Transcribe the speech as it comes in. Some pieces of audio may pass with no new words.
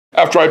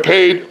After I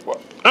paid,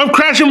 I'm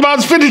crashing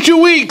about 52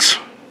 weeks.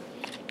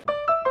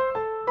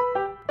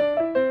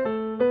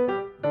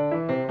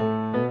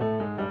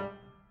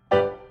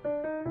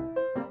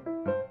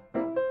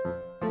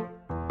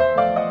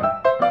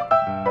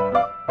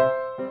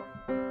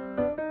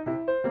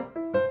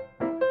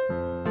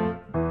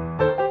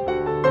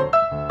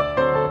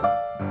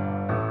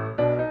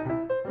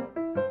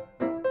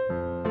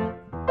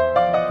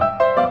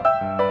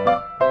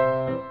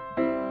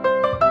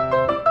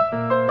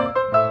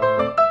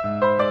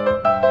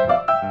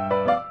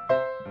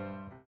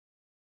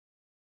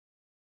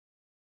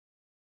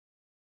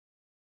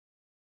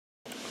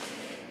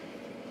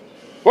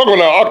 welcome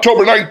to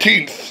October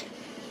 19th,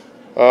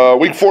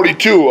 week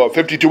 42 of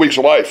 52 weeks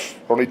of life.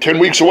 Only 10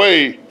 weeks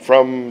away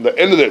from the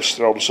end of this,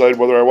 and I'll decide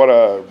whether I what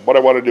I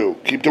want to do.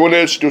 Keep doing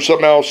this, do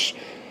something else.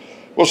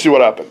 We'll see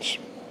what happens.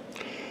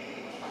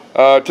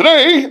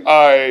 Today,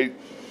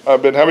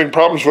 I've been having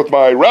problems with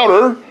my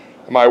router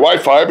and my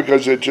Wi-Fi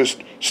because it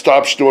just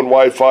stops doing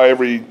Wi-Fi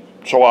every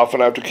so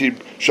often. I have to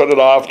keep shutting it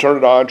off, turn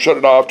it on, shut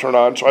it off, turn it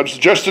on. So I'm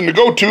suggesting to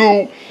go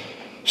to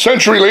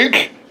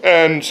CenturyLink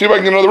and see if I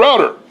can get another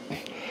router.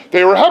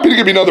 They were happy to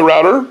give me another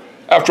router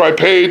after I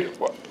paid.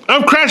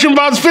 I'm crashing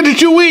about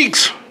 52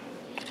 weeks.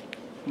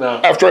 No.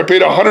 After I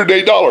paid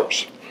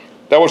 $108.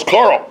 That was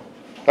Carl.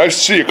 Nice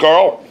to see you,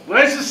 Carl.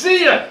 Nice to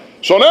see you.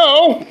 So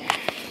now,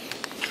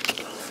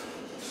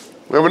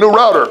 we have a new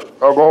router.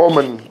 I'll go home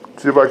and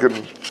see if I can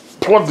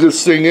plug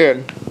this thing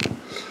in.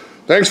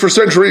 Thanks to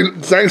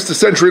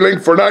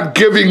CenturyLink for not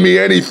giving me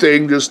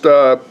anything, just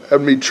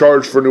having me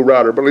charged for a new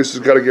router, but at least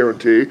it's got a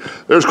guarantee.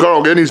 There's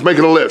Carl again, he's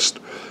making a list.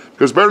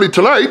 Because apparently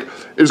tonight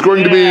is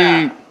going to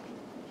be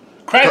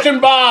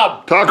Crashing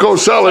Bob. Taco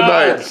salad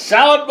night.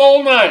 Salad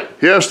bowl night.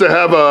 He has to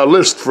have a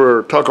list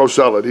for taco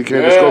salad. He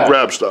can't just go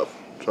grab stuff.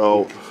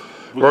 So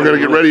we're going to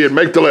get ready and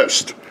make the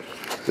list.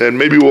 And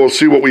maybe we'll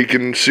see what we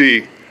can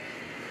see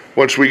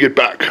once we get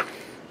back.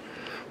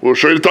 We'll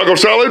show you the taco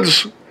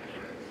salads.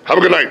 Have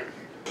a good night.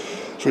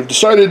 So we've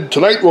decided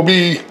tonight will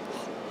be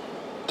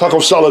taco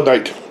salad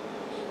night.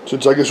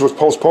 Since I guess it was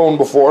postponed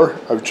before,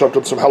 I've chopped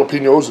up some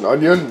jalapenos and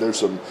onion. There's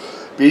some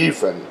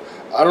beef, and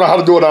I don't know how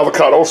to do an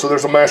avocado, so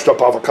there's a mashed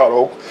up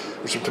avocado.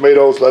 There's some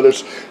tomatoes,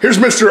 lettuce. Here's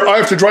Mr. I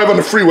have to drive on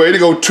the freeway to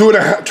go two and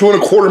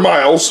a quarter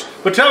miles.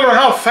 But tell her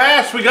how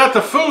fast we got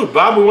the food,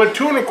 Bob. We went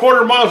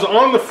 2.25 miles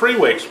on the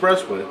freeway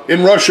expressway.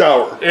 In rush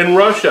hour. In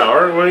rush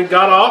hour. We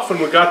got off and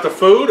we got the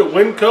food at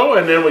Winco,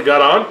 and then we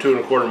got on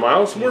 2.25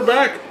 miles, and we're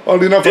back.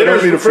 Oddly enough, I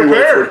don't need a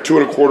freeway for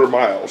 2.25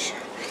 miles.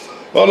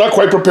 Well, not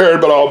quite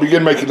prepared, but I'll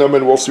begin making them,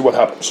 and we'll see what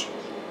happens.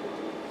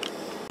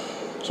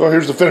 So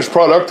here's the finished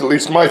product, at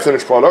least my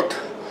finished product.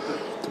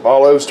 Some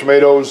olives,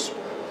 tomatoes,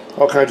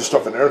 all kinds of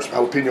stuff in there, some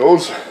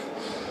jalapenos.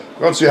 We're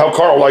going to see how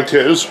Carl liked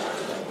his.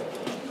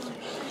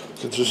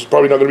 Since this is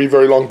probably not going to be a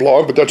very long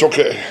blog, but that's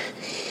okay.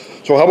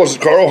 So how was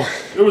it, Carl?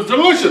 It was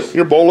delicious.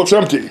 Your bowl looks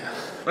empty.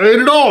 I ate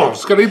it all. I'm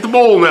just going to eat the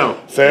bowl now.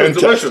 Fantastic. It was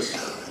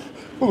delicious.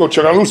 We'll go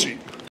check on Lucy.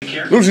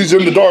 Lucy's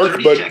in the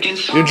dark, but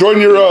you enjoying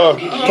your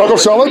taco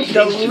salad?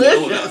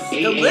 Delicious,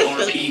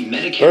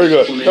 delicious. Very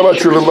good. How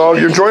about you, little dog?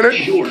 You enjoying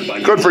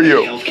it? Good for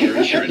you.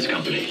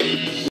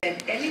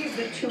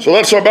 So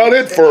that's about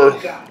it for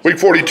week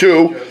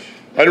 42.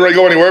 I didn't really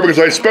go anywhere because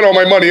I spent all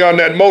my money on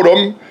that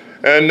modem,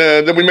 and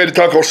then we made a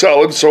taco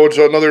salad, so it's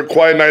another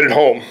quiet night at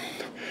home.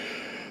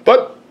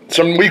 But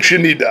some weeks you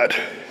need that.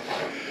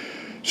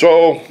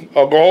 So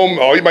I'll go home,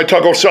 I'll eat my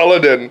taco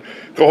salad and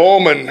go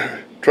home and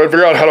try to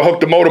figure out how to hook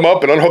the modem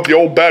up and unhook the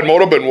old bad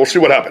modem, and we'll see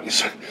what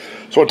happens.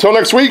 So until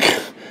next week,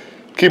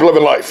 keep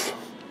living life.